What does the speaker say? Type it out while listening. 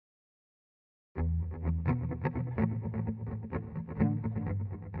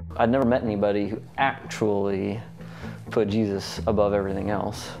I'd never met anybody who actually put Jesus above everything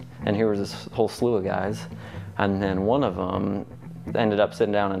else. And here was this whole slew of guys. And then one of them ended up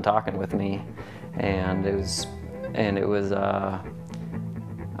sitting down and talking with me. And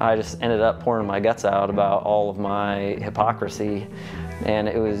I just ended up pouring my guts out about all of my hypocrisy. And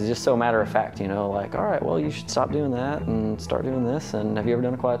it was just so matter of fact, you know, like, all right, well, you should stop doing that and start doing this. And have you ever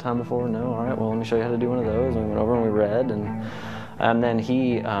done a quiet time before? No. All right, well, let me show you how to do one of those. And we went over and we read. And then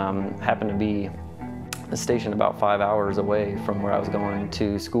he happened to be stationed about 5 hours away from where I was going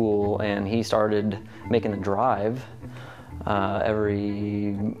to school, and he started making a drive maybe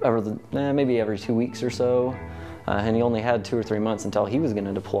every 2 weeks or so. And he only had 2 or 3 months until he was going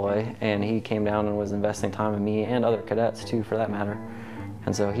to deploy, and he came down and was investing time in me and other cadets too, for that matter.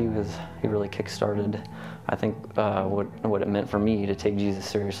 And so he really kick-started, I think, what it meant for me to take Jesus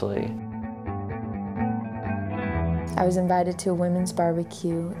seriously. I was invited to a women's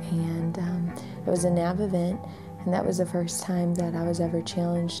barbecue, and it was a Nav event, and that was the first time that I was ever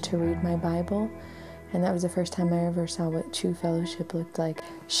challenged to read my Bible, and that was the first time I ever saw what true fellowship looked like.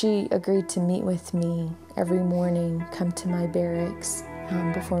 She agreed to meet with me every morning, come to my barracks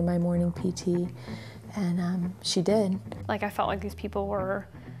before my morning PT, and she did. Like, I felt like these people were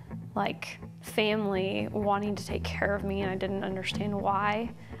like family, wanting to take care of me, and I didn't understand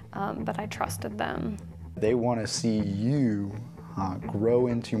why, but I trusted them. They want to see you grow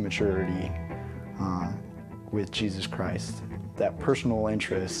into maturity with Jesus Christ. That personal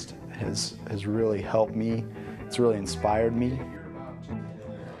interest has really helped me. It's really inspired me.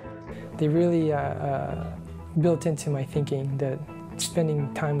 They really built into my thinking that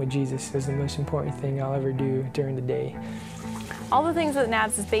spending time with Jesus is the most important thing I'll ever do during the day. All the things that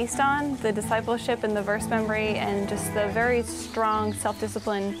NABS is based on, the discipleship and the verse memory and just the very strong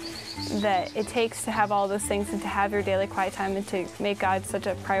self-discipline that it takes to have all those things and to have your daily quiet time and to make God such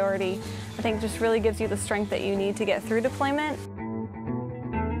a priority, I think just really gives you the strength that you need to get through deployment.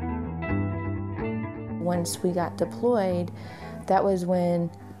 Once we got deployed, that was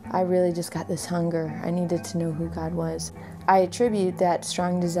when I really just got this hunger. I needed to know who God was. I attribute that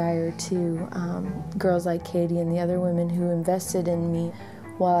strong desire to girls like Katie and the other women who invested in me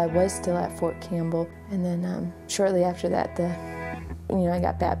while I was still at Fort Campbell. And then shortly after that, I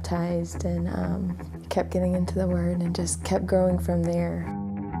got baptized and kept getting into the Word and just kept growing from there.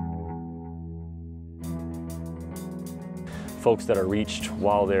 Folks that are reached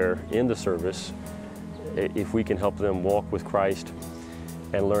while they're in the service, if we can help them walk with Christ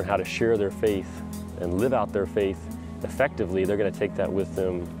and learn how to share their faith and live out their faith effectively, they're going to take that with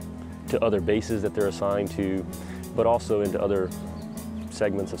them to other bases that they're assigned to, but also into other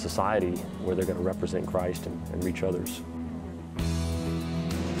segments of society where they're going to represent Christ and reach others.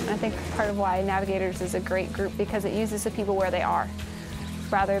 I think part of why Navigators is a great group because it uses the people where they are,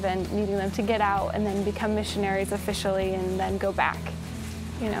 rather than needing them to get out and then become missionaries officially and then go back.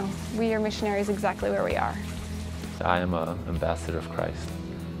 You know, we are missionaries exactly where we are. I am an ambassador of Christ.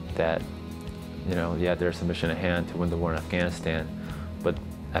 That, yeah, there's a mission at hand to win the war in Afghanistan, but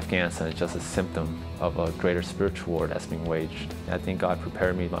Afghanistan is just a symptom of a greater spiritual war that's being waged. I think God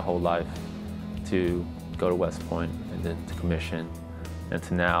prepared me my whole life to go to West Point and then to commission and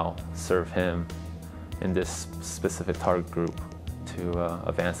to now serve Him in this specific target group to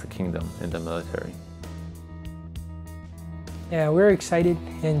advance the kingdom in the military. Yeah, we're excited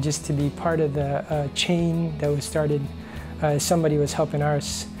and just to be part of the chain that was started. Somebody was helping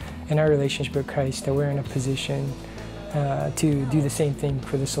us in our relationship with Christ, that we're in a position to do the same thing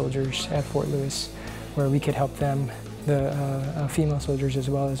for the soldiers at Fort Lewis, where we could help them, the female soldiers as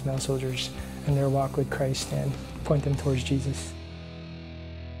well as male soldiers, in their walk with Christ and point them towards Jesus.